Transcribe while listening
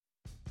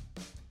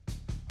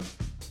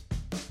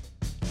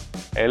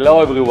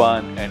Hello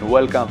everyone and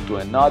welcome to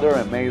another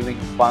amazing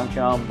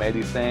functional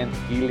medicine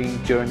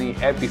healing journey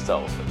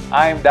episode.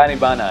 I'm Danny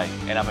Banai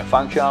and I'm a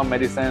functional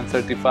medicine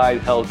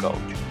certified health coach.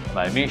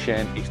 My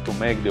mission is to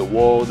make the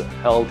world a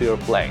healthier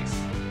place.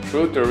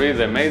 Through Therese's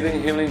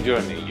amazing healing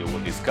journey, you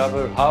will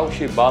discover how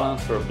she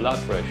balanced her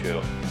blood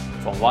pressure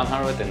from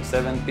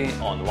 170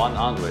 on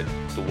 100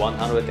 to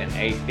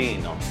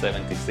 118 on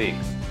 76.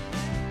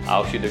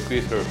 How she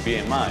decreased her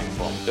BMI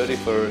from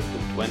 34 to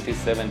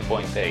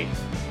 27.8.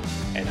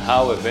 And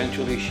how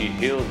eventually she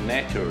healed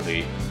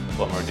naturally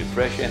from her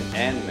depression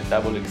and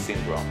metabolic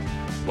syndrome,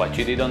 what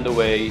she did on the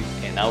way,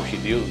 and how she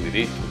deals with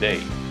it today.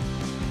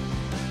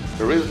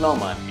 Therese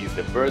Lohman is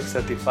the Berg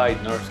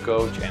Certified Nurse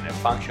Coach and a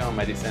Functional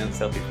Medicine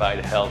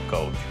Certified Health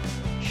Coach.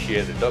 She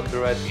has a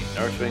doctorate in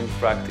nursing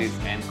practice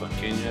and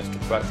continues to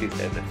practice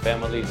as a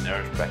family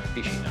nurse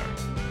practitioner.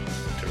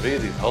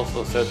 Therese is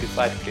also a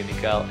certified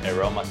clinical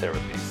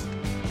aromatherapist.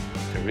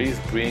 Therese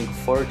brings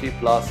 40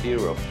 plus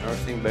years of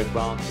nursing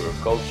background to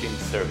her coaching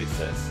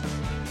services.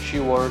 She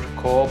works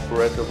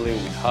cooperatively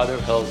with other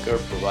healthcare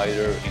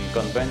providers in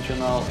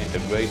conventional,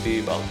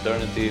 integrative,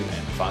 alternative,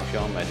 and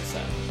functional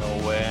medicine.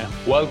 So,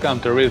 welcome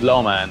Therese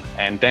Lohman,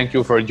 and thank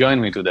you for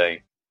joining me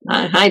today.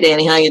 Hi,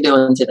 Danny. How are you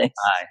doing today?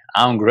 Hi,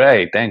 I'm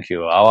great, thank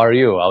you. How are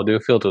you? How do you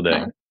feel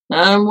today?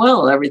 I'm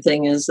well.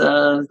 Everything is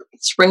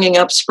springing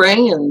up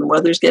spring, and the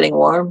weather's getting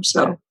warm,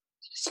 so...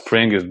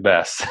 Spring is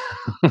best.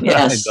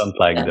 Yes. I don't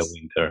like the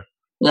winter.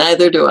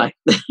 Neither do I.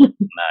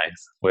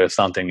 Nice. We have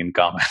something in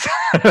common.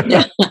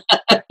 Yeah.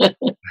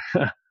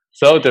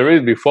 So,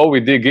 Therese, before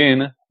we dig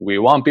in, we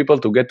want people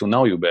to get to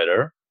know you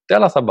better.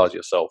 Tell us about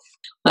yourself.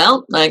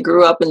 Well, I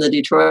grew up in the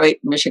Detroit,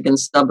 Michigan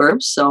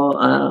suburbs, so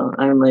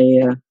I'm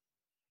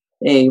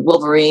a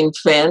Wolverine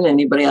fan.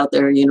 Anybody out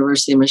there at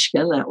University of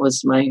Michigan? That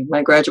was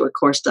my graduate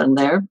course done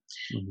there.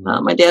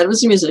 Mm-hmm. My dad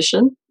was a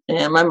musician.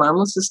 And my mom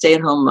was a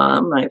stay-at-home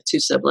mom. I have two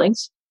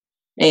siblings.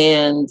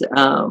 And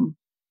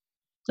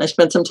I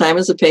spent some time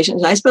as a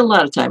patient. I spent a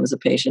lot of time as a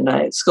patient.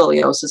 I had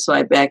scoliosis, so I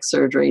had back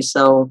surgery.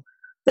 So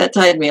that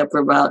tied me up for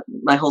about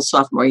my whole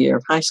sophomore year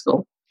of high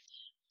school.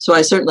 So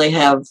I certainly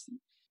have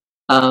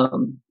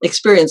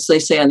experience, they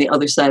say, on the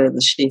other side of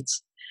the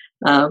sheets.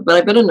 But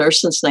I've been a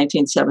nurse since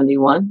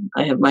 1971.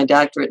 I have my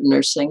doctorate in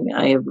nursing.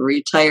 I have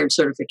retired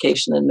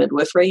certification in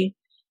midwifery.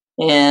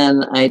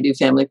 And I do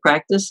family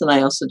practice, and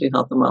I also do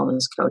health and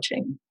wellness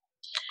coaching.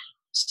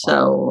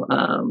 So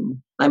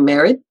I'm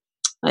married.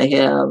 I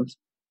have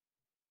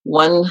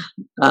one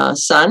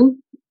son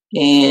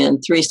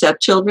and 3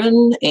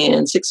 stepchildren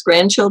and 6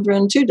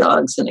 grandchildren, 2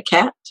 dogs, and a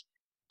cat.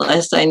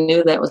 Last I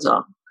knew, that was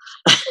all.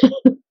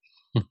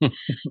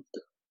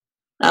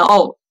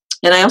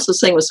 And I also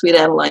sing with Sweet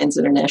Adelines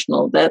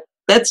International.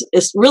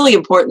 It's really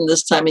important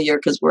this time of year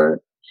because we're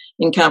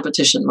in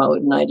competition mode,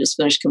 and I just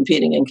finished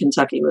competing in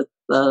Kentucky with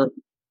the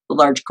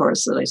large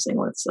chorus that I sing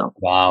with. So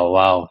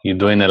wow, you're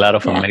doing a lot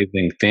of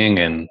amazing things,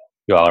 and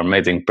you are an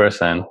amazing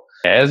person.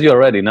 As you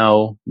already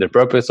know, the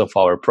purpose of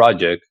our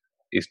project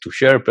is to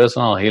share a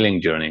personal healing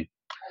journey.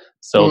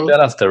 So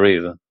tell us,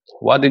 Therese,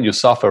 what did you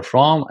suffer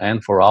from,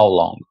 and for how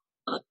long?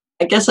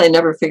 I guess I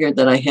never figured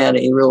that I had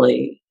a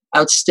really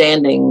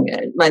outstanding.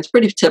 Mine's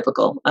pretty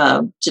typical.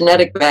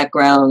 Genetic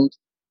background,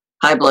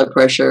 high blood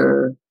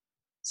pressure.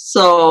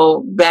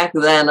 So back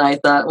then I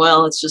thought,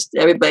 well, it's just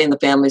everybody in the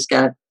family's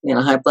got,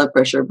 high blood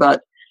pressure.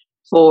 But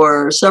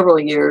for several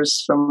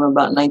years, from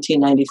about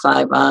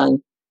 1995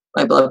 on,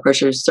 my blood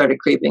pressure started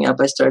creeping up.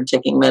 I started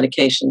taking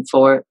medication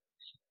for it.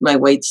 My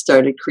weight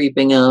started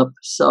creeping up.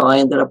 So I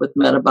ended up with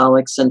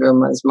metabolic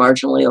syndrome. I was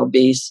marginally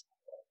obese.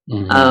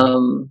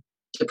 Mm-hmm.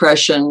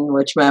 Depression,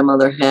 which my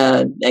mother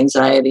had,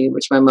 anxiety,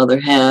 which my mother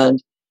had.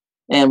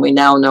 And we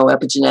now know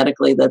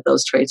epigenetically that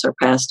those traits are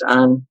passed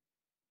on.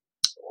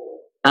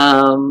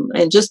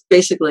 And just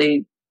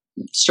basically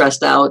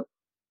stressed out,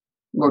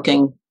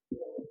 working.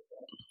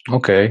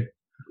 Okay.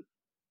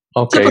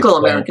 Typical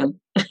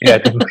American. Yeah,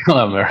 typical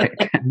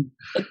American.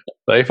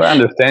 So if I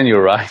understand you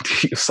right,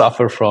 you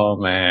suffer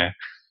from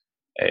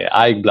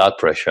high blood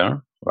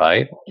pressure,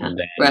 right? Yeah,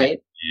 right.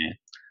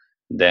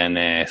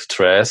 Then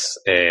stress,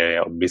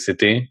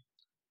 obesity,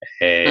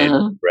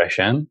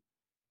 depression.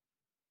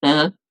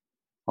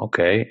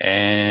 Okay.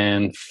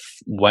 And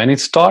when it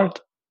started?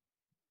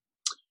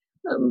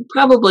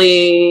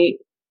 Probably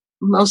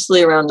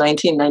mostly around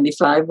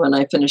 1995 when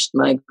I finished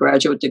my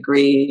graduate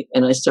degree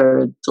and I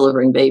started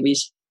delivering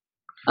babies.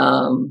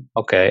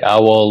 Okay,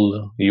 how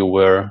old you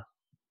were?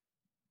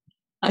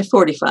 I'm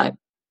 45.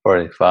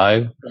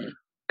 45. Yeah.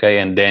 Okay,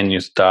 and then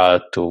you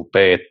start to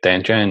pay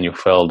attention. You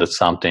felt that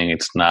something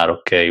is not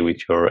okay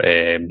with your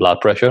blood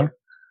pressure.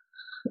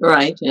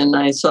 Right, and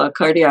I saw a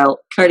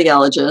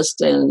cardiologist,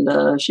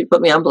 and she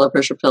put me on blood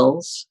pressure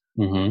pills.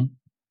 Mm-hmm.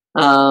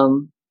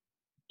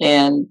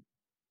 And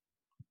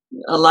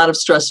a lot of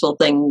stressful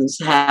things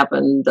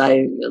happened.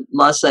 I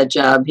lost that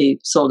job. He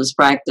sold his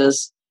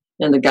practice,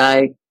 and the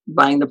guy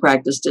buying the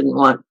practice didn't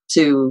want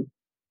 2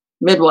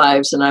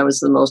 midwives, and I was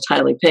the most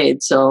highly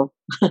paid, so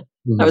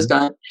I was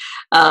gone.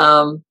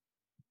 And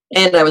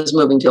I was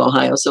moving to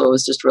Ohio, so it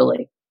was just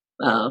really,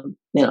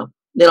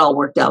 it all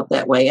worked out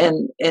that way.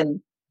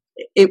 And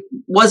it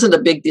wasn't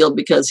a big deal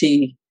because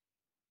he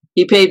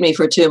paid me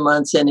for 2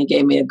 months and he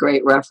gave me a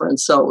great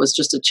reference. So it was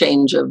just a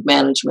change of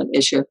management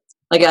issue.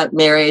 I got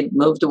married,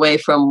 moved away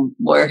from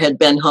where I had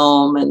been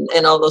home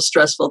and all those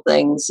stressful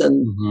things.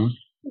 And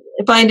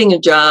finding a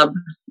job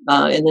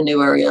in the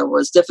new area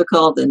was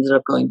difficult. Ended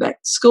up going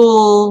back to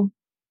school.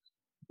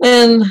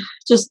 And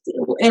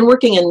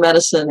working in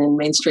medicine, in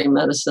mainstream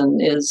medicine,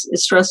 is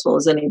stressful,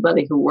 as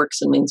anybody who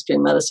works in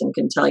mainstream medicine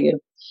can tell you.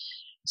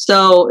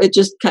 So it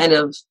just kind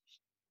of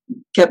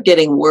kept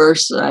getting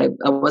worse. I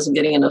wasn't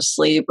getting enough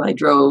sleep. I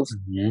drove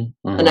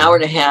an hour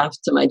and a half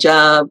to my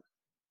job,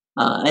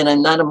 and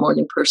I'm not a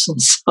morning person,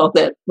 so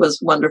that was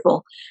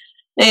wonderful.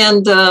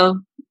 And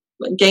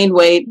gained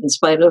weight in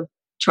spite of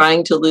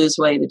trying to lose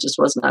weight. It just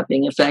was not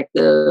being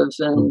effective,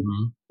 and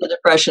the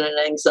depression and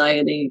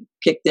anxiety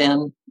kicked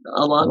in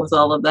along with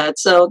all of that.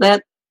 So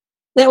that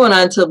went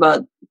on to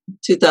about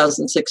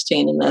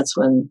 2016, and that's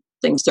when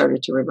things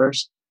started to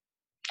reverse.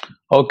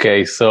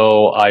 Okay,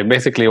 so I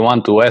basically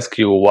want to ask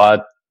you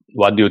what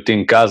do you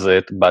think caused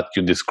it, but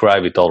you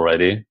described it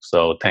already.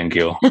 So thank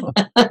you.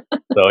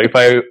 So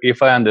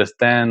if I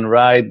understand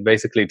right,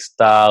 basically it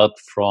started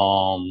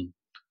from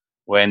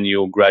when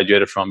you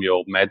graduated from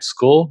your med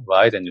school,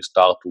 right, and you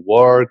start to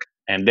work,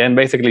 and then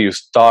basically you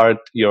start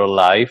your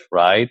life,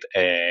 right,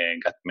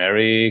 and got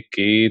married,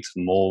 kids,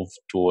 moved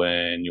to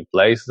new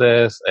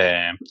places,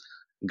 and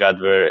got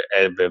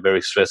a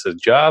very stressful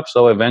job.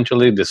 So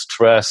eventually the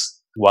stress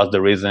was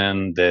the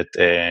reason that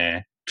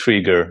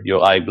triggered your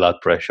high blood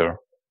pressure.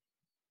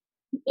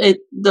 It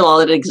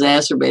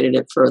exacerbated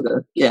it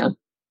further. Yeah.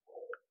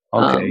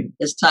 Okay.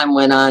 As time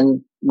went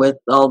on with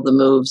all the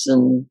moves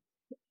and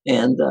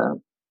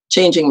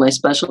changing my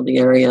specialty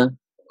area.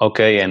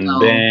 Okay, and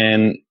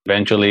then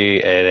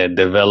eventually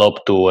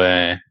developed to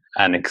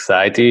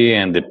anxiety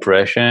and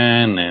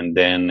depression, and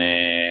then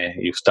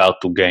you start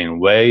to gain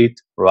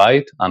weight,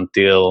 right?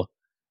 Until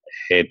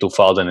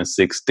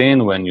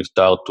 2016, when you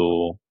start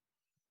to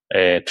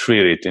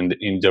treat it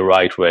in the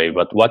right way.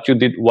 But what you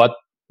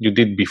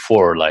did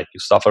before, like you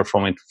suffered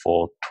from it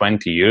for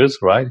 20 years,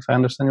 right? If I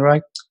understand you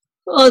right?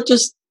 Well,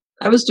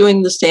 I was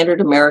doing the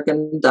standard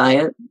American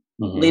diet,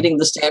 leading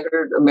the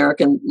standard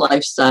American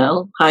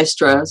lifestyle, high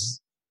stress,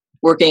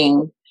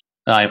 working.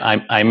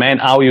 I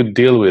meant how you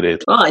deal with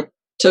it. Well, I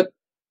took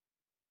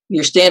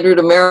your standard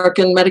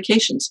American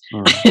medications.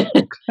 Okay.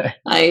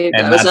 I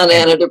was on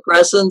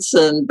antidepressants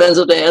and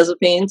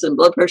benzodiazepines and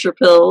blood pressure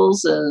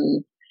pills,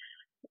 and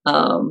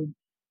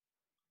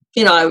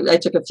I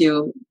took a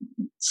few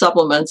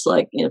supplements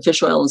like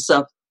fish oil and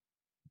stuff.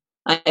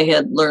 I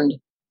had learned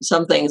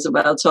some things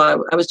about,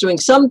 so I was doing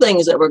some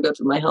things that were good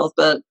for my health,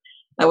 but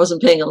I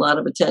wasn't paying a lot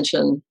of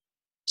attention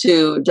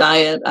to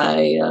diet.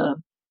 I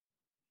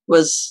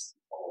was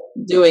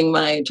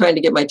trying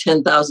to get my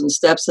 10,000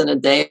 steps in a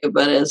day,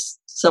 but as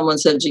someone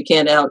said, you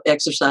can't out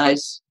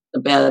exercise a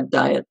bad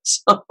diet.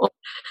 So,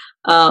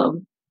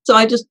 so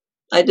I did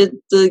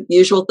the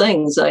usual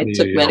things. I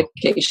took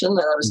medication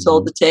that I was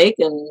told to take,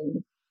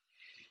 and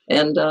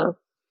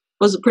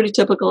was a pretty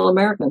typical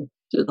American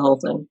through the whole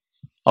thing.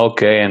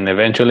 Okay, and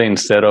eventually,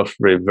 instead of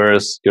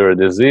reverse your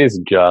disease,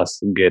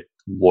 just get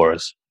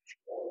worse.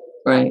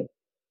 Right.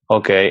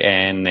 Okay,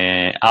 and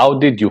how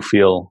did you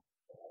feel?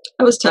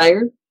 I was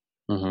tired.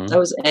 I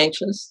was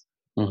anxious,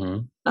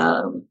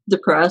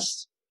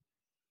 depressed,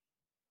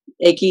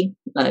 achy.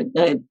 I had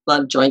a lot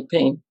of joint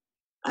pain.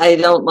 I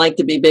don't like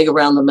to be big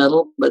around the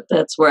middle, but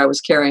that's where I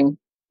was carrying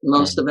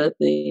most of it,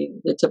 the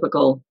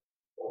typical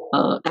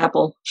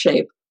apple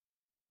shape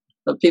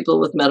of people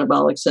with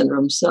metabolic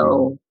syndrome.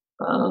 So,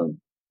 and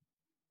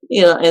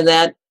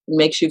that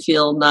makes you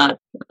feel not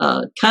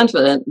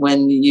confident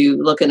when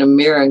you look in a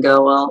mirror and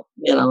go, well,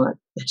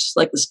 it's just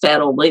like this fat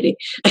old lady.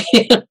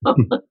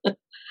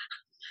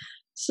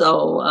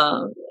 So,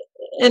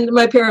 and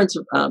my parents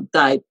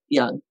died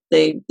young.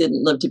 They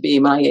didn't live to be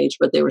my age,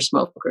 but they were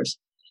smokers.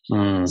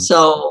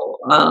 So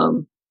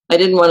I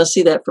didn't want to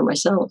see that for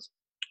myself.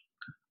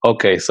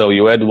 Okay, so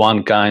you had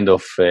one kind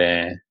of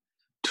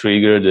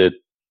trigger that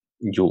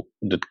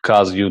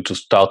caused you to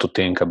start to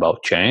think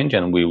about change,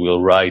 and we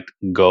will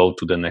go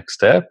to the next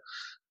step.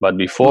 But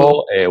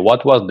before,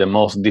 what was the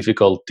most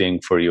difficult thing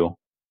for you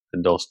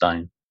at those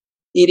times?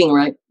 Eating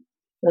right.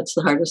 That's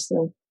the hardest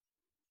thing.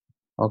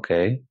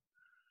 Okay.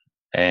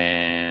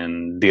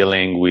 And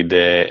dealing with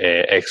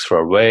the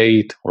extra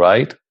weight,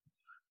 right?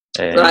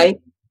 Right.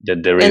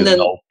 That there is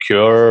no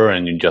cure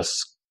and you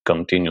just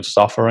continue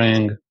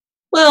suffering.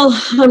 Well,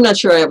 I'm not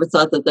sure I ever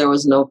thought that there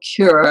was no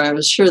cure. I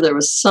was sure there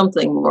was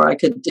something more I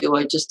could do.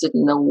 I just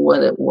didn't know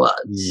what it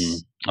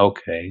was.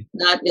 Okay.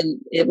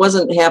 It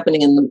wasn't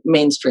happening in the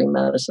mainstream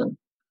medicine.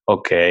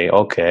 Okay,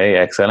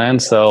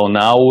 excellent. So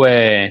now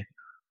we're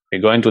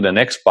going to the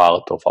next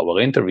part of our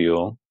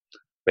interview.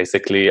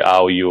 Basically,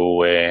 how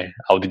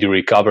did you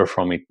recover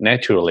from it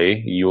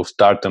naturally? You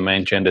start to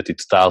mention that it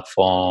started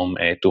from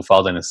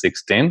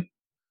 2016.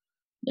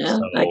 Yeah,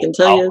 so I can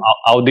tell you.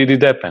 How did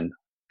it happen?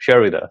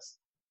 Share with us.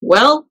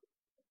 Well,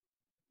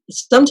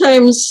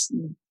 sometimes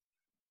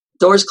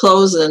doors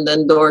close and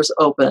then doors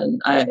open.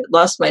 I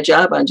lost my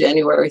job on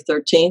January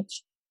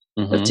 13th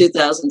of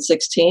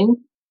 2016.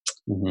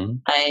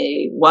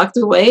 I walked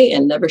away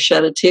and never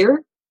shed a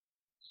tear.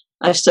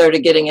 I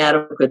started getting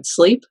adequate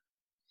sleep.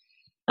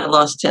 I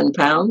lost 10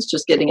 pounds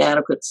just getting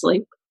adequate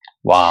sleep.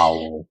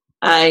 Wow.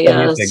 I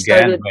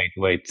started.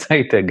 Wait,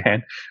 say it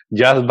again.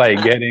 Just by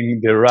getting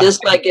the right.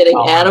 Just by getting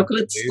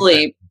adequate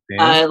sleep,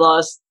 I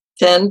lost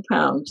 10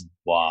 pounds.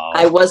 Wow.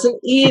 I wasn't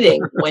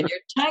eating. When you're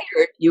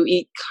tired, you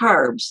eat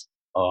carbs.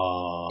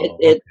 Oh.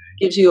 It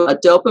gives you a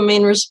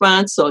dopamine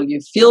response, so you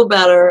feel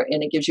better,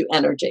 and it gives you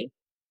energy.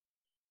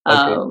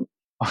 Okay.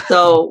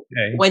 So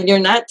when you're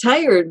not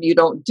tired, you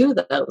don't do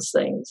those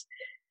things.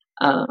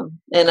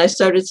 And I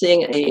started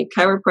seeing a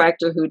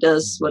chiropractor who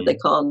does what they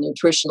call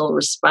nutritional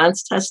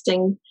response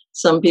testing.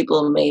 Some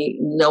people may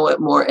know it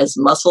more as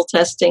muscle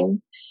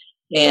testing.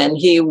 And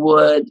he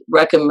would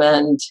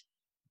recommend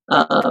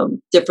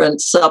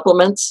different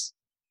supplements.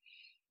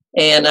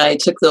 And I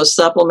took those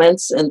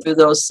supplements, and through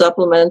those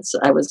supplements,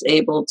 I was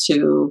able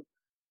to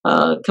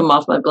come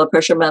off my blood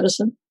pressure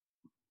medicine.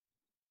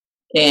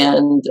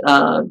 And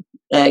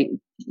I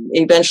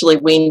eventually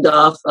weaned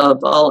off of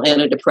all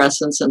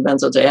antidepressants and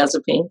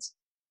benzodiazepines.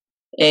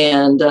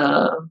 And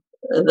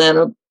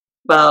then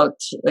about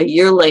a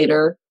year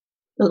later,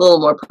 a little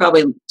more,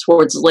 probably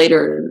towards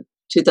later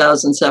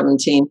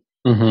 2017,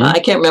 I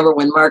can't remember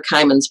when Mark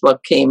Hyman's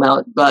book came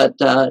out, but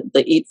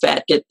the Eat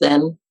Fat, Get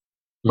Thin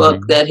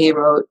book that he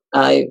wrote,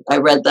 I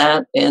read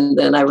that. And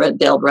then I read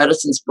Dale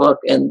Bredesen's book,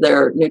 and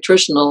their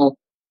nutritional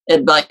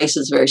advice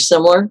is very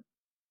similar.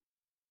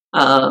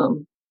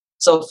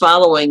 So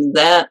following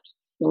that,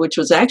 which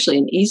was actually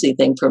an easy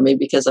thing for me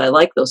because I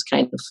like those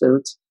kind of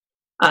foods,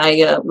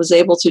 I was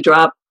able to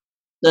drop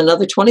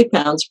another 20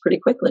 pounds pretty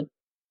quickly.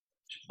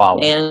 Wow.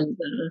 And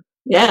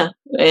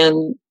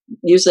and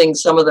using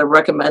some of the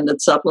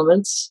recommended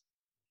supplements,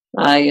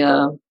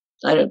 I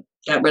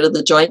got rid of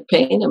the joint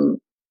pain, and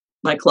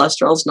my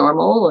cholesterol's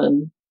normal,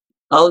 and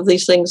all of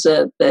these things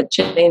that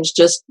changed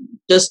just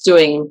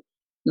doing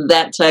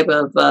that type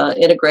of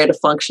integrative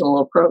functional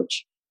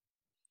approach.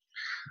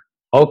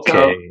 Okay.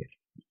 So.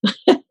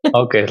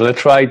 Okay,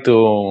 let's try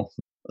to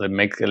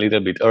make a little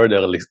bit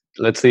orderly.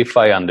 Let's see if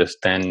I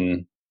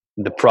understand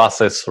the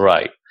process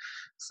right.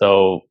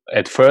 So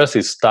at first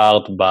it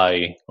starts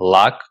by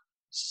luck.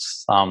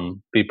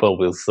 Some people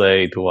will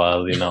say it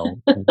was,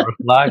 work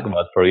luck,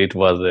 but for you it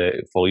was a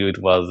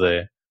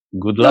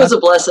good luck. It was a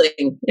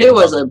blessing. It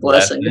was a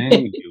blessing.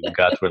 You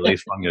got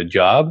released from your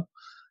job,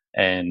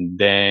 and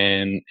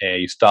then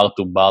you start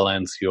to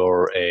balance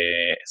your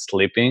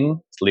sleep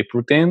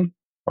routine,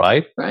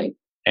 right? Right.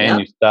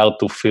 And you start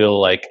to feel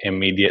like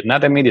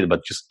not immediate,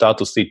 but you start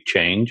to see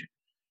change.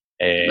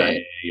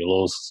 Right.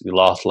 You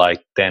lost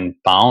like 10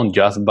 pounds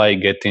just by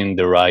getting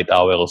the right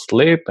hour of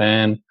sleep,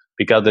 and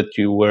because that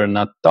you were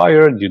not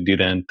tired, you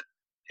didn't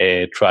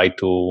try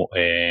to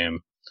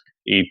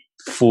eat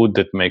food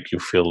that make you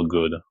feel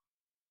good.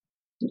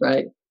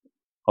 Right.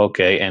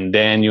 Okay, and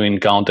then you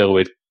encounter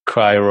with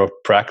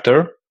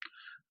chiropractor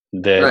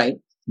that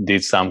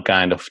did some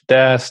kind of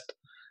test,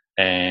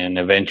 and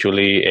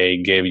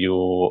eventually gave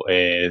you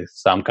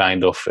some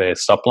kind of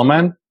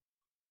supplement.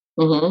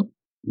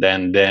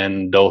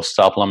 Then those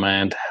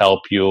supplements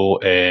help you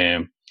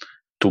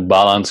to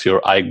balance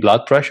your high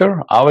blood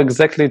pressure. How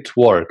exactly it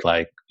works?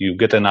 Like you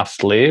get enough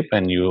sleep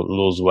and you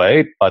lose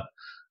weight, but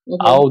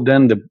how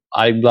then the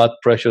high blood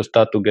pressure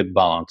start to get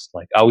balanced?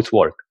 Like how it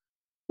works?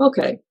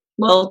 Okay.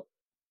 Well,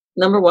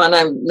 number one,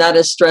 I'm not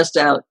as stressed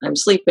out. I'm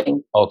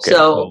sleeping. Okay.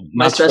 So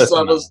my stress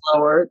level is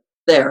lower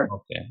there.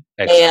 Okay.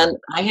 Excellent. And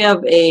I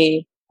have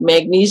a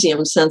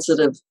magnesium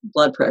sensitive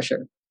blood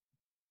pressure.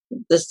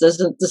 This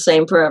isn't the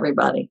same for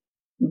everybody,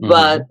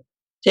 but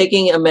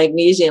taking a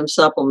magnesium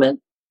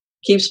supplement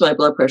keeps my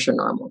blood pressure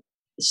normal.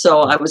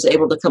 So I was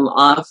able to come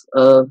off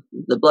of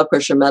the blood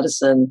pressure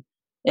medicine,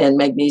 and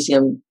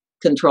magnesium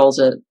controls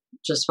it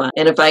just fine.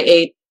 And if I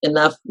ate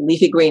enough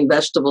leafy green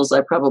vegetables,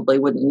 I probably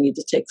wouldn't need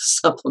to take the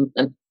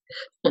supplement.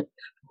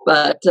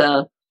 But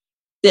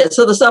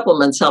so the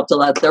supplements helped a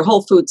lot. They're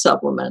whole food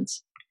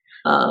supplements.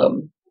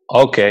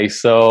 Okay,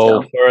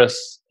 so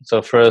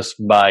first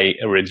by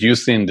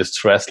reducing the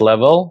stress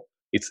level,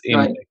 it's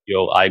impact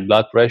your high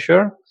blood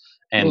pressure,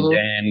 and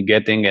then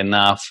getting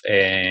enough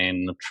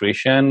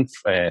nutrition,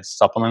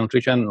 supplement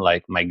nutrition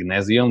like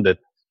magnesium that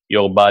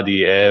your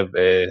body have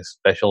a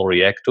special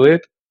react to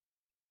it.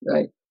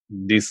 Right.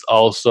 This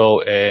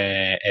also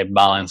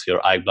balance your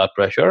high blood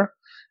pressure,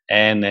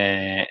 and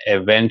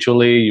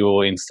eventually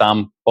in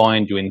some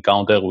point you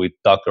encounter with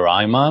Dr.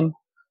 Hyman,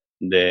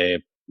 the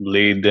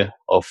lead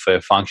of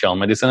a functional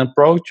medicine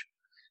approach,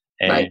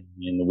 and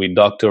with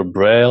Dr.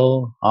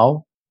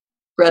 Bredesen.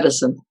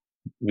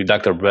 With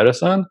Dr.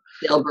 Bredesen.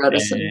 Dale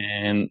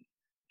Bredesen.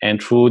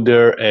 And through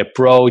their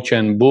approach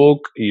and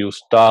book, you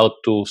start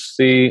to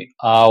see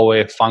how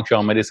a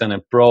functional medicine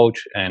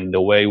approach and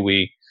the way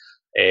we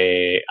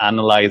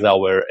analyze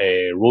our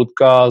root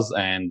cause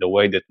and the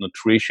way that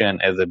nutrition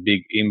has a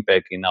big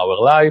impact in our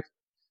life.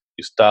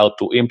 you start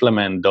to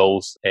implement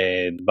those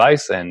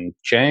advice and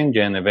change,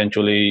 and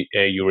eventually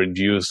you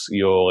reduce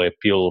your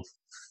pill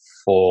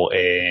for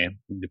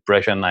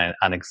depression and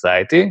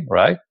anxiety,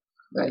 right?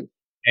 Right.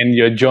 And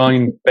your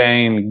joint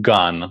pain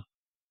gone.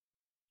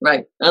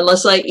 Right.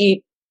 Unless I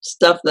eat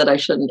stuff that I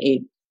shouldn't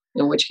eat,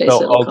 in which case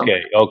So it'll come.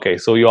 okay.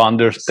 So you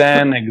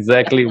understand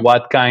exactly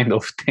what kind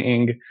of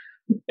thing,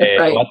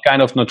 Right. what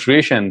kind of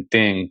nutrition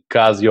thing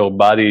cause your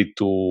body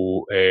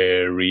to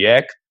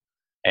react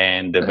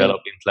and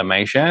develop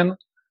inflammation,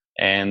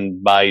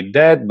 and by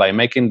that, by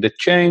making the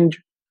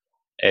change,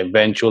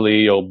 eventually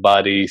your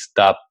body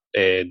stop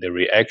the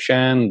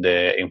reaction,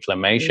 the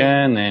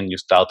inflammation, and you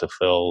start to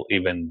feel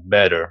even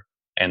better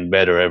and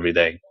better every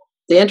day.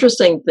 The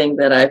interesting thing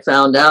that I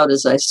found out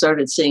is I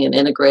started seeing an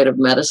integrative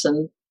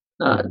medicine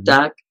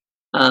doc.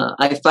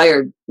 I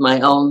fired my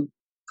own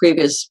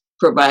previous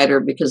provider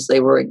because they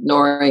were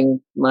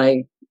ignoring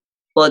my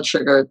blood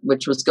sugar,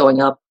 which was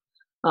going up,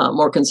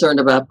 more concerned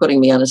about putting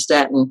me on a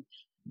statin.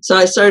 So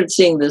I started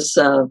seeing this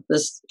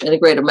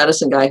integrative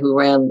medicine guy who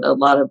ran a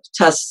lot of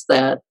tests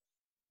that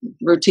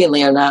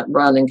routinely are not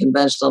run in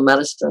conventional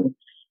medicine.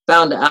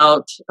 Found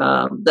out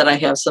that I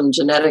have some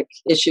genetic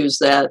issues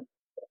that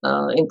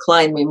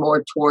incline me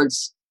more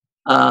towards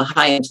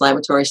high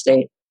inflammatory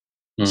state.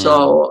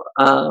 So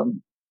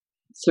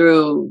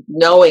through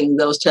knowing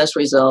those test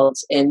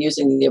results and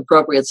using the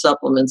appropriate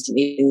supplements and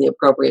eating the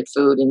appropriate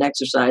food and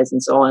exercise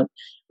and so on,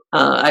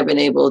 I've been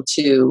able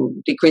to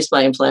decrease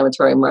my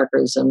inflammatory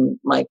markers and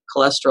my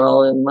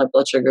cholesterol and my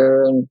blood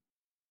sugar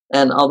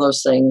and all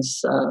those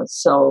things.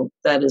 So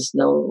that is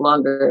no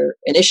longer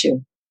an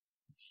issue.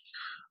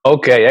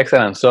 Okay,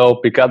 excellent. So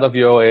because of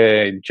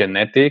your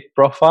genetic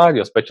profile,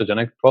 your special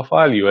genetic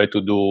profile, you had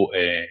to do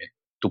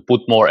to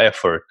put more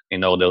effort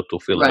in order to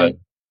feel better.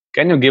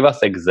 Can you give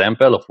us an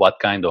example of what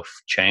kind of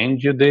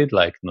change you did,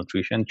 like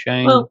nutrition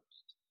change? Well,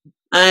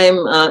 I'm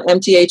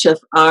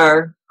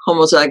MTHFR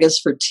homozygous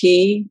for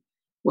T,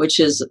 which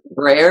is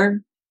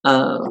rare.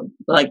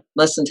 Like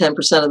less than 10%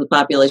 of the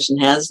population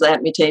has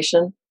that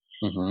mutation.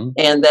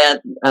 And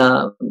that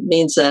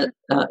means that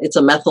it's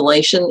a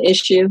methylation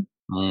issue.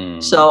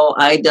 So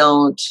I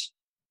don't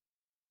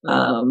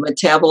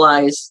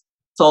metabolize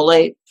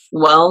folate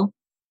well.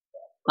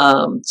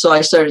 So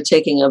I started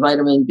taking a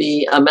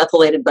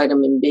methylated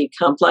vitamin B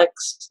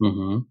complex.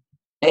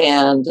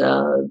 And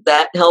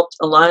that helped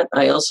a lot.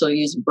 I also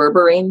use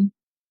berberine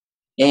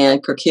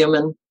and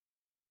curcumin.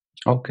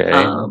 Okay.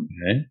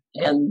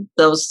 And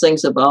those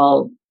things have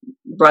all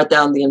brought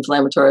down the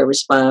inflammatory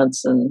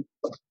response, and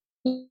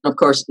of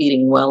course,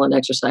 eating well and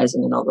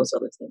exercising and all those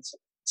other things.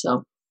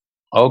 So.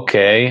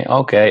 Okay,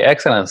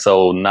 excellent.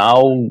 So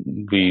now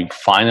we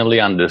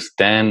finally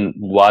understand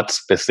what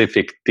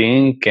specific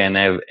thing can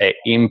have an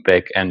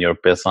impact on your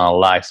personal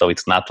life. So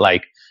it's not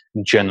like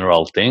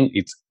general thing.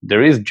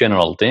 There is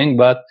general thing,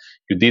 but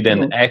you did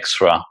an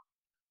extra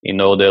in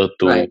order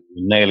to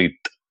nail it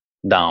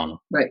down.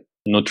 Right.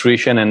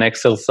 Nutrition and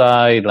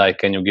exercise. Like,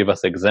 can you give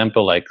us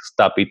example? Like,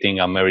 stop eating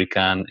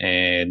American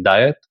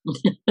diet.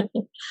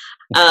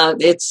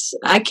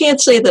 I can't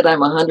say that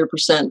I'm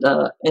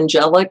 100%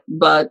 angelic,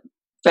 but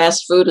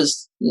fast food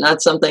is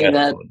not something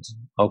that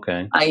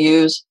I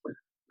use.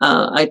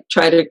 I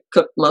try to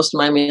cook most of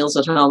my meals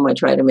at home. I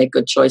try to make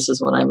good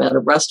choices when I'm at a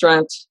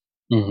restaurant.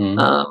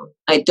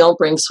 I don't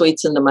bring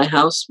sweets into my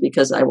house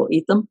because I will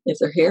eat them if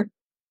they're here.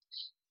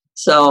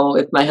 So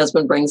if my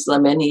husband brings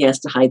them in, he has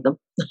to hide them.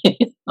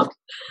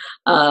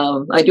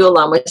 I do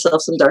allow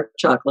myself some dark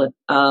chocolate.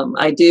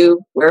 I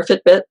do wear a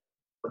Fitbit,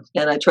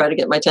 and I try to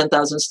get my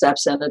 10,000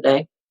 steps in a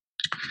day.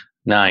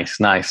 Nice.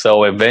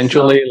 So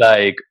eventually,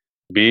 like,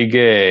 big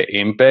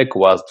impact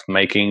was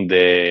making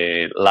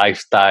the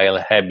lifestyle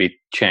habit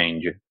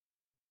change.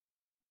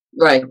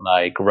 Right.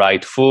 Like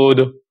right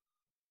food,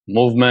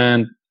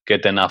 movement,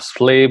 get enough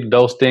sleep.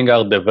 Those things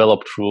are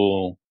developed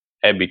through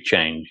habit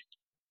change.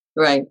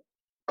 Right.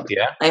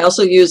 Yeah. I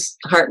also use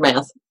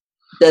HeartMath.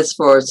 That's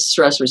for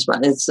stress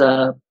response. It's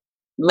a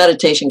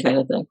meditation kind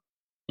of thing.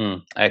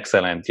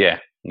 Excellent. Yeah.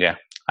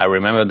 I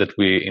remember that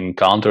we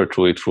encountered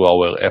through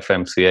our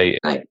FMCA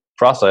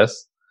process.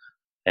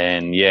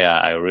 And yeah,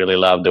 I really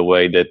love the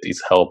way that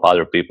it's helped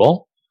other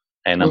people,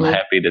 and I'm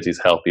happy that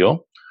it's helped you.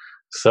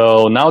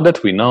 So now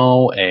that we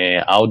know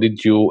how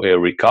did you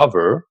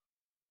recover,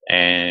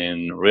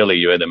 and really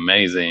you had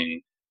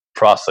amazing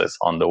process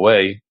on the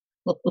way,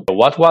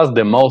 what was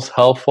the most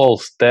helpful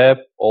step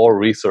or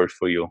research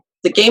for you?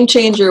 The game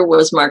changer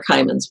was Mark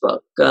Hyman's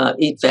book,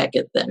 Eat Fat,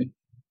 Get Thin.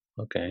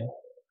 Okay.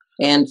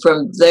 And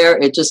from there,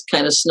 it just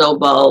kind of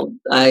snowballed.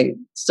 I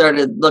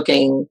started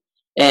looking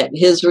at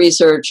his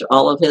research,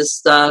 all of his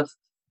stuff,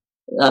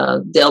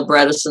 Dale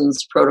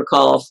Bredesen's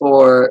protocol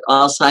for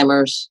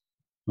Alzheimer's,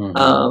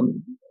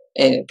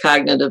 and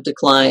cognitive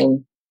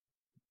decline.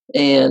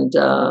 And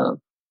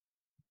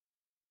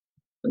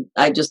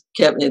I just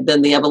kept,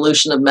 then the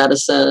evolution of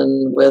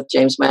medicine with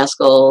James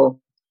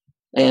Maskell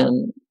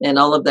and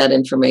all of that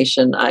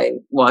information. I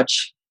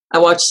watch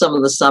some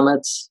of the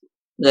summits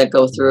that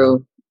go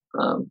through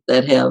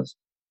that have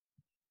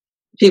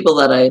people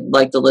that I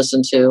like to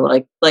listen to,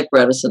 like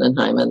Bredesen and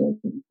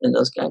Hyman and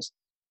those guys.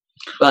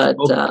 But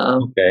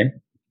okay.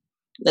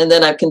 And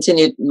then I've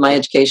continued my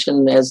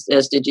education as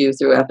did you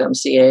through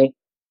FMCA.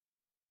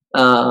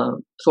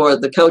 For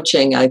the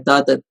coaching, I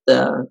thought that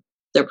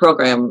their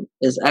program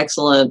is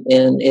excellent,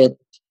 and it.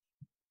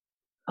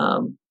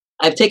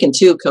 I've taken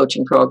 2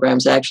 coaching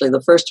programs actually.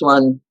 The first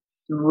one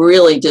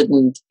really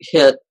didn't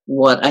hit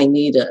what I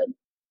needed.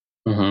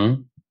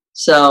 Mm-hmm.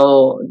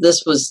 So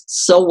this was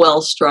so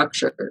well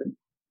structured,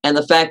 and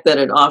the fact that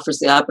it offers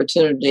the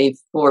opportunity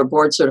for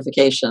board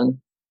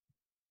certification,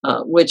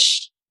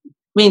 which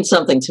means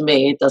something to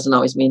me. It doesn't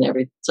always mean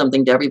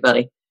something to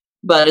everybody,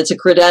 but it's a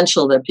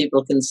credential that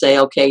people can say,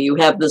 okay, you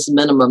have this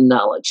minimum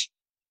knowledge.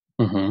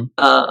 Mm-hmm.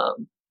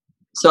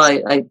 So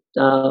I've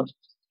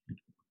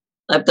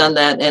done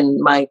that, and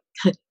my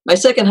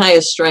second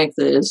highest strength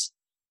is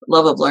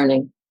love of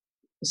learning.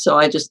 So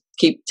I just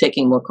keep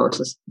taking more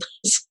courses.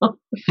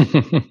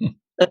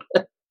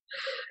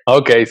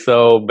 Okay,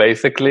 so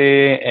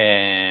basically,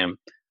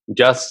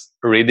 just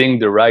reading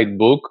the right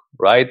book,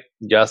 right?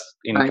 Just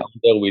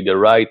encounter with the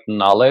right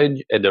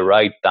knowledge at the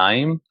right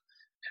time.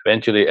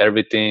 Eventually,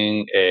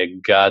 everything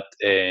got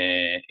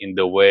in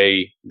the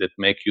way that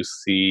make you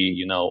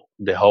see,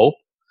 the hope,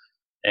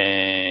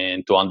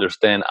 and to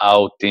understand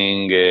how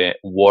things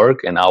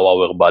work and how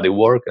our body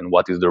work and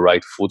what is the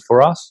right food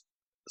for us.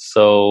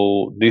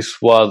 So this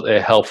was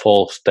a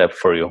helpful step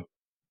for you.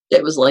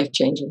 It was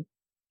life-changing.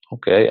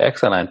 Okay,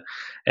 excellent.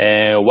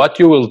 What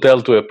you will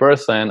tell to a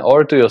person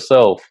or to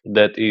yourself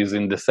that is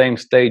in the same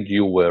stage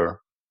you were?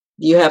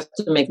 You have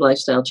to make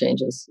lifestyle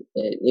changes.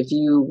 If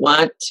you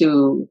want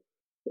to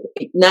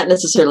not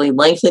necessarily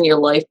lengthen your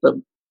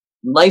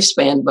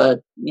lifespan,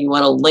 but you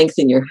want to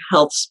lengthen your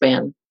health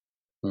span.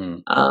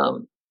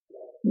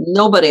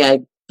 Nobody, I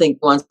think,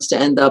 wants to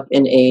end up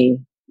in a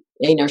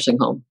nursing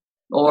home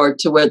or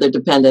to where they're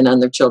dependent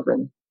on their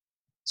children.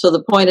 So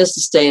the point is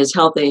to stay as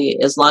healthy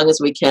as long as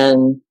we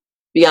can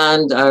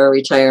beyond our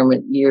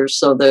retirement years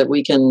so that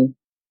we can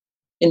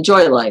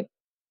enjoy life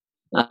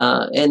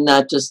and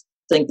not just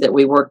think that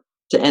we work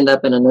to end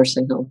up in a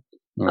nursing home.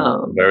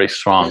 Very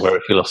strong,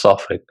 very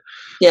philosophic.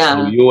 Yeah.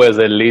 So you as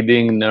a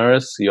leading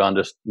nurse,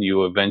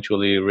 you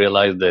eventually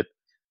realize that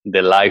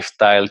the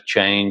lifestyle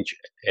change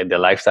and the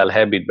lifestyle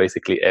habit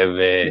basically have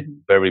a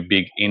very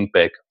big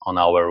impact on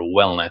our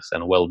wellness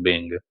and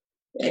well-being.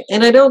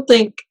 And I don't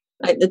think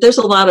there's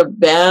a lot of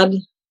bad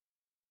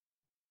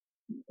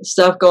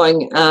stuff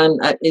going on.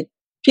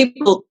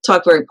 People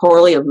talk very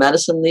poorly of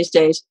medicine these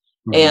days,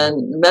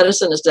 and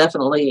medicine is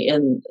definitely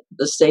in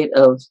the state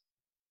of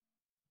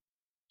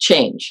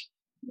change.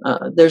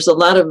 There's a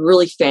lot of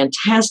really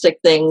fantastic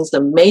things,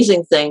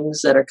 amazing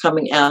things that are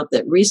coming out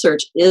that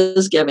research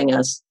is giving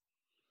us,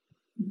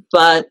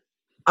 but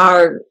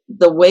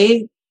the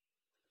way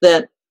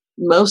that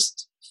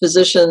most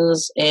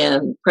physicians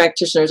and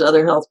practitioners,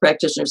 other health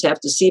practitioners, have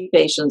to see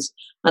patients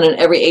on an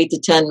every 8 to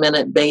 10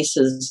 minute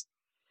basis,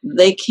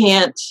 they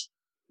can't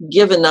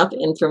give enough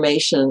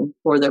information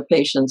for their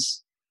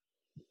patients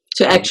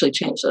to actually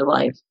change their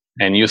life.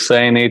 And you're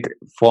saying it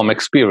from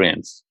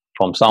experience,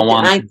 from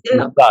someone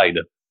inside.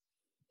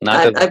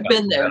 I've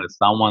been there.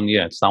 Someone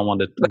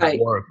that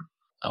work.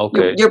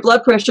 Okay. Your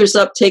blood pressure's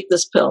up. Take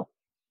this pill.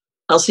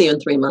 I'll see you in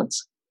 3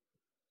 months.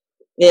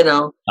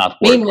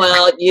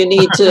 Meanwhile, you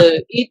need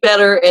to eat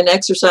better and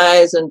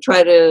exercise and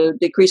try to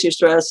decrease your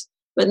stress,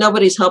 but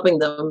nobody's helping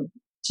them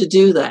to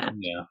do that.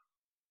 Yeah.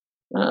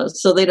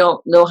 So they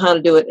don't know how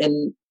to do it.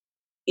 And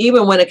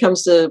even when it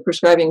comes to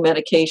prescribing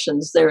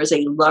medications, there is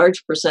a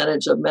large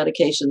percentage of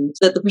medications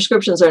that the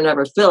prescriptions are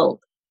never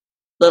filled,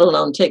 let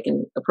alone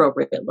taken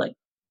appropriately.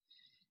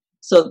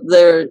 So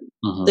there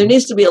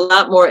needs to be a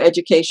lot more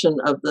education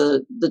of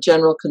the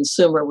general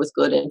consumer with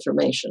good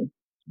information.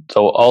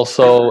 So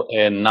also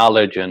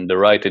knowledge and the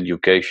right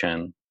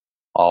education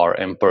are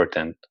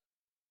important.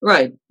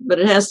 Right, but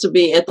it has to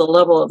be at the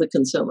level of the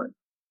consumer.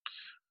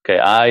 Okay,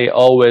 I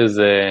always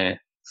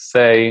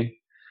say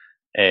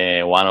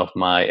one of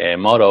my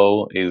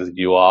motto is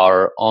you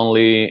are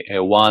only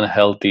one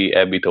healthy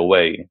habit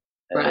away.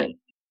 Right.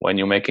 When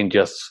you're making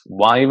just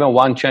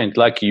one change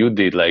like you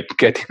did, like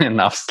getting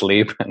enough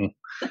sleep and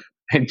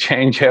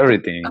change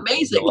everything.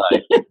 Amazing.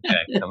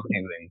 Yeah, it's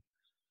amazing.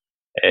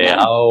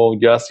 I'll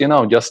just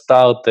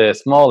start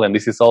small, and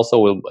this is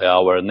also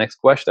our next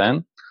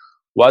question.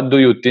 What do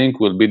you think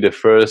will be the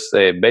first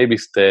baby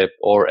step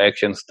or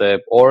action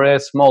step or a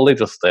small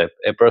little step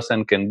a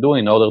person can do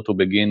in order to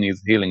begin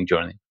his healing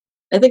journey?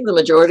 I think the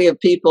majority of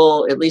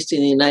people, at least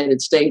in the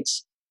United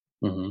States,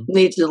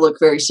 need to look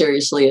very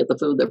seriously at the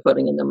food they're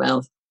putting in their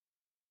mouth.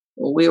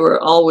 We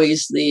were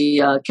always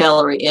the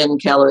calorie in,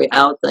 calorie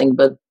out thing,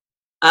 but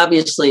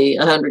obviously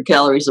 100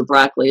 calories of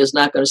broccoli is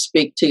not going to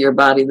speak to your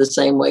body the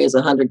same way as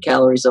 100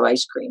 calories of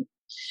ice cream.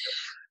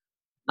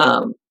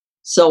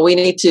 So we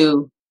need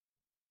to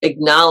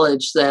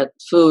acknowledge that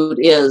food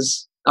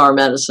is our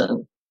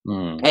medicine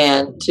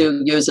and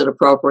to use it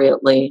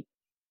appropriately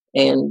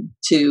and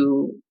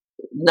to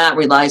not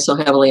rely so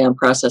heavily on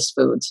processed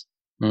foods.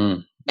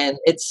 And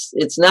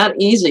it's not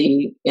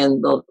easy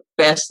in the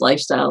fast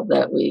lifestyle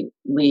that we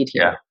lead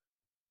here. Yeah.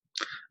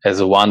 As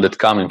a one that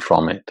coming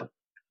from it,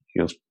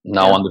 you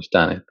now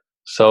understand it.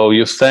 So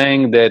you're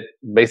saying that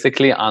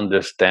basically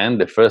understand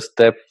the first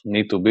step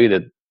need to be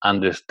that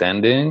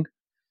understanding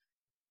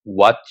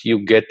what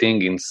you're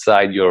getting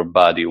inside your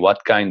body,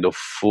 what kind of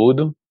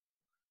food,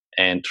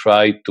 and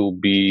try to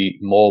be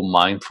more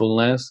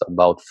mindfulness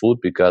about food,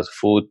 because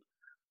food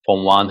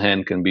from one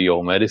hand can be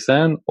your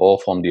medicine, or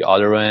from the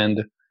other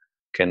end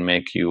can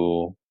make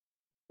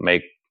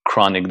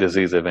chronic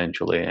disease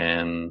eventually.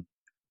 And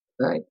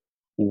Right.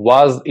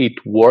 was it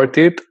worth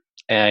it?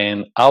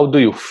 And how do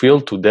you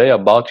feel today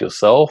about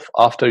yourself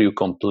after you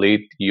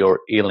complete your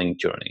healing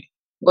journey?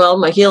 Well,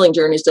 my healing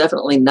journey is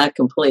definitely not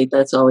complete.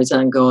 That's always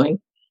ongoing.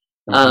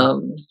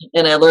 And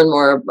I learn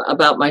more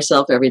about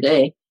myself every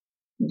day.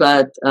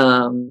 But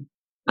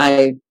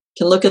I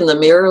can look in the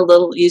mirror a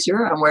little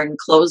easier. I'm wearing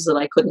clothes that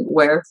I couldn't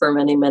wear for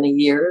many, many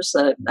years.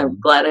 I'm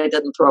glad I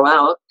didn't throw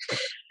out.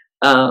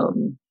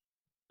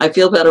 I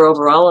feel better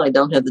overall. I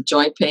don't have the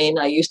joint pain.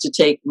 I used to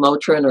take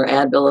Motrin or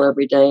Advil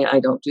every day. I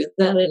don't do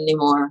that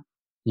anymore.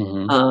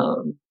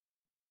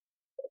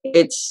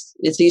 It's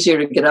easier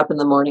to get up in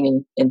the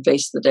morning and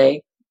face the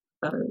day.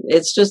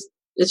 It's just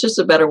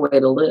a better way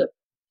to live.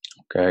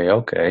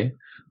 Okay.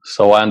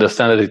 So I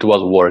understand that it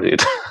was worth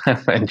it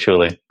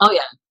eventually. Oh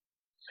yeah.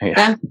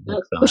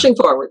 Pushing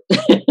forward.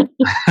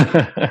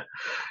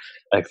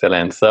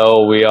 Excellent.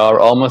 So we are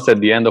almost at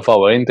the end of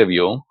our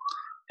interview.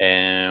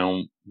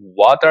 And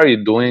what are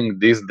you doing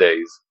these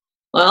days?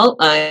 Well,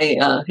 I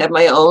have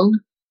my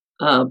own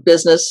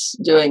business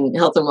doing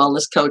health and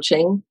wellness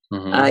coaching.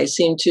 I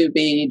seem to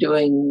be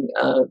doing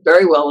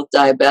very well with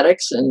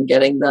diabetics and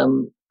getting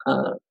them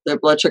their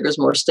blood sugars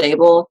more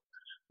stable.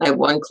 I have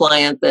one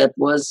client that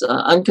was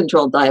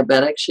uncontrolled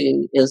diabetic.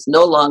 She is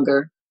no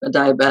longer a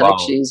diabetic.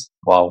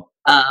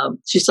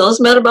 She still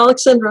has metabolic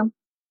syndrome.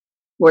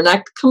 We're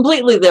not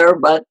completely there,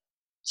 but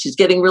she's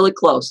getting really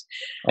close.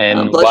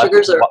 And blood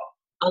sugars are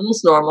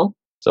almost normal.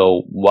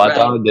 So what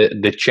are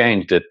the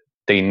change that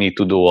they need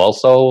to do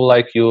also,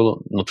 like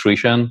your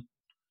nutrition?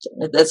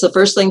 That's the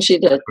first thing she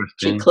did.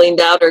 She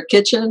cleaned out her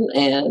kitchen,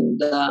 and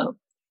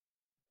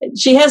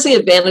she has the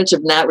advantage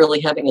of not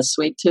really having a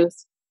sweet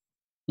tooth.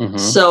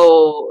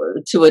 So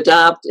to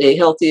adopt a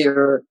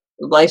healthier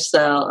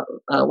lifestyle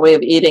way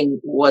of eating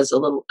was a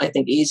little, I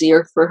think,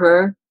 easier for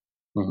her.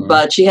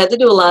 But she had to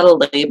do a lot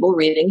of label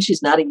reading.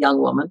 She's not a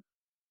young woman.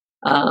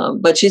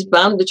 But she's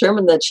bound and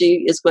determined that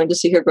she is going to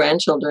see her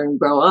grandchildren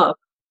grow up.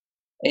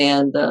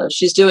 And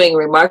she's doing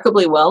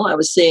remarkably well. I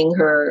was seeing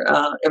her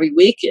every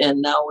week,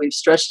 and now we've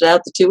stretched it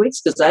out to 2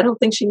 weeks because I don't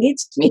think she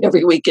needs me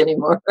every week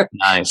anymore.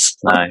 Nice.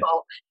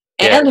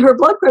 And her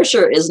blood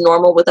pressure is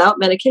normal without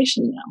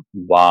medication now.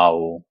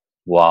 Wow.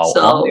 So,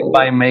 only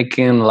by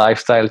making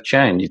lifestyle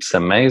change. It's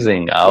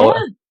amazing how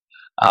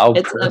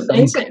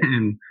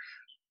person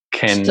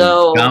can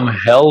become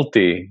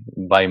healthy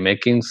by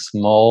making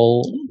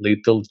small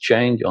little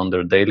change on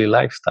their daily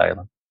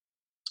lifestyle.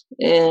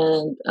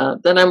 And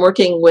then I'm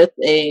working with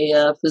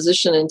a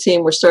physician and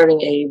team. We're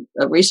starting a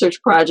research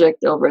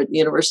project over at the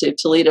University of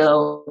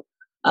Toledo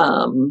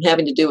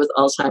having to do with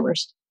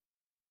Alzheimer's.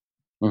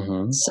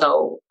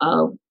 So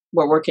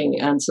we're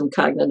working on some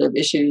cognitive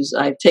issues.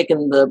 I've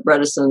taken the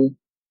Bredesen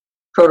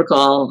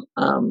protocol.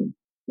 I'm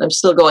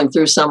still going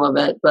through some of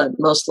it, but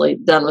mostly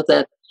done with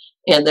it.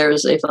 And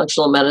there's a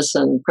functional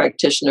medicine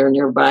practitioner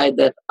nearby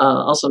that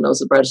also knows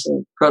the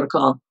Bredesen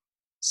protocol.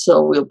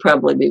 So we'll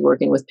probably be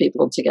working with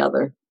people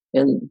together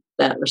in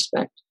that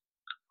respect.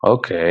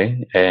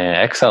 Okay,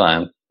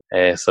 excellent.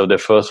 So the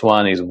first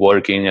one is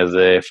working as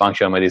a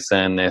functional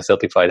medicine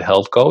certified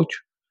health coach.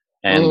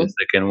 And the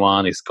second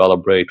one is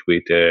collaborate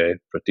with a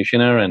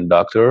practitioner and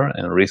doctor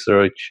and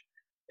research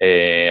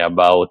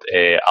about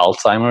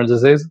Alzheimer's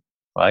disease,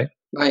 right?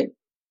 Right.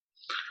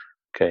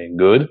 Okay,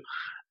 good.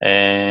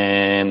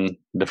 And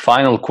the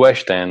final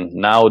question,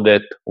 now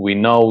that we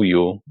know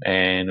you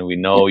and we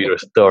know your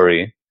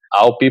story,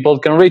 how people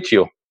can reach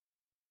you?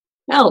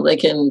 Well, they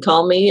can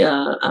call me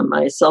on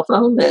my cell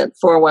phone at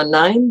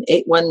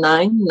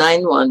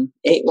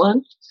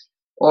 419-819-9181.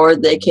 Or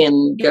they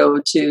can go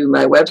to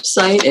my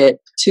website at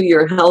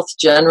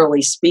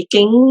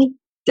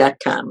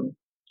toyourhealthgenerallyspeaking.com.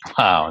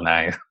 Wow,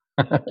 nice.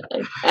 I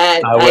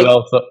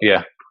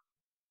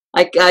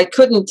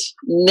couldn't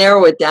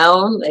narrow it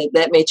down.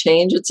 That may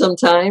change at some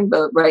time,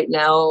 but right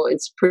now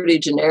it's pretty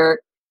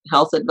generic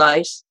health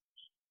advice.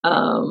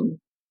 And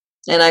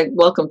I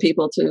welcome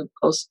people to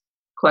post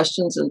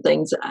questions and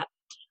things.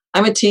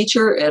 I'm a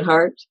teacher at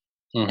heart,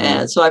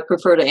 and so I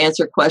prefer to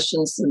answer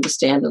questions than to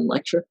stand and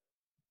lecture.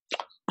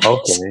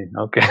 Okay.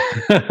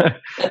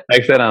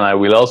 Excellent. I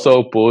will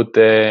also put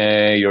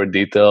your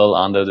detail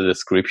under the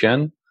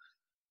description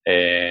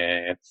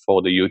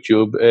for the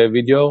YouTube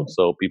video,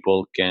 so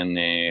people can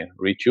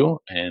reach you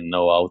and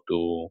know how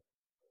to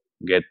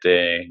get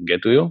to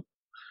you.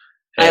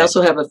 I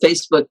also have a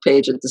Facebook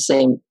page at the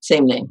same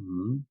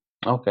name.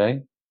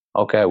 Okay.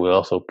 I will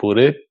also put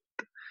it.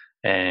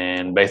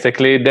 And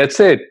basically, that's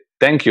it.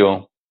 Thank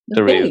you,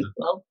 Therese.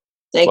 Well,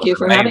 Thank you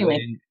for having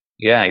me.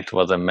 Yeah, it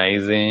was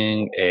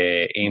amazing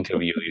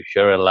interview. You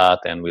share a lot,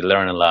 and we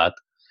learn a lot.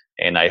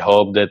 And I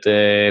hope that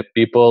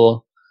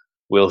people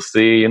will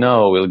see,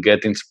 will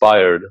get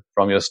inspired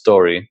from your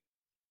story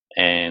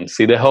and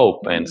see the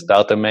hope and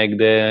start to make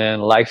the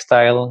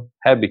lifestyle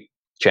habit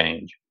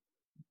change.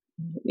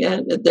 Yeah,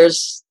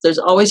 there's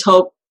always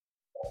hope.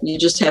 You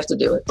just have to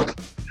do it.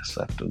 Just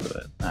have to do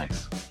it.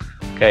 Nice.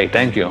 Okay,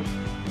 thank you.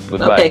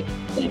 Goodbye. Okay,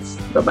 thanks.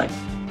 Bye-bye.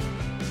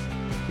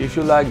 If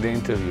you like the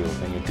interview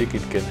and you think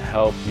it can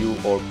help you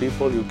or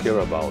people you care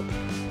about,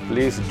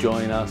 please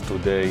join us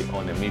today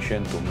on a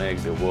mission to make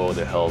the world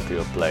a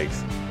healthier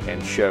place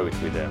and share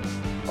it with them.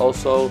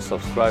 Also,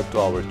 subscribe to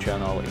our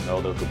channel in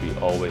order to be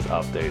always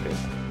updated.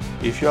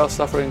 If you are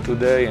suffering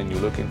today and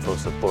you're looking for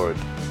support,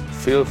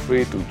 feel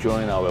free to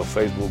join our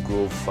Facebook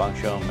group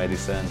Functional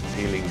Medicine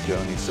Healing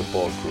Journey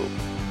Support Group,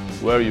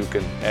 where you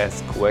can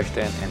ask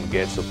questions and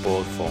get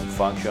support from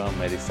functional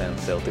medicine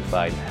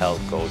certified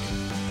health coach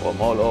from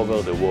all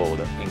over the world,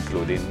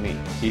 including me.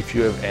 If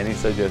you have any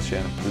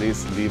suggestion,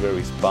 please leave a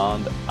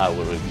response. I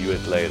will review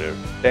it later.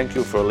 Thank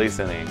you for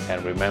listening,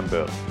 and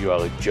remember, you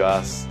are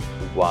just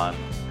one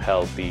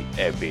healthy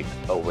habit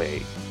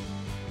away.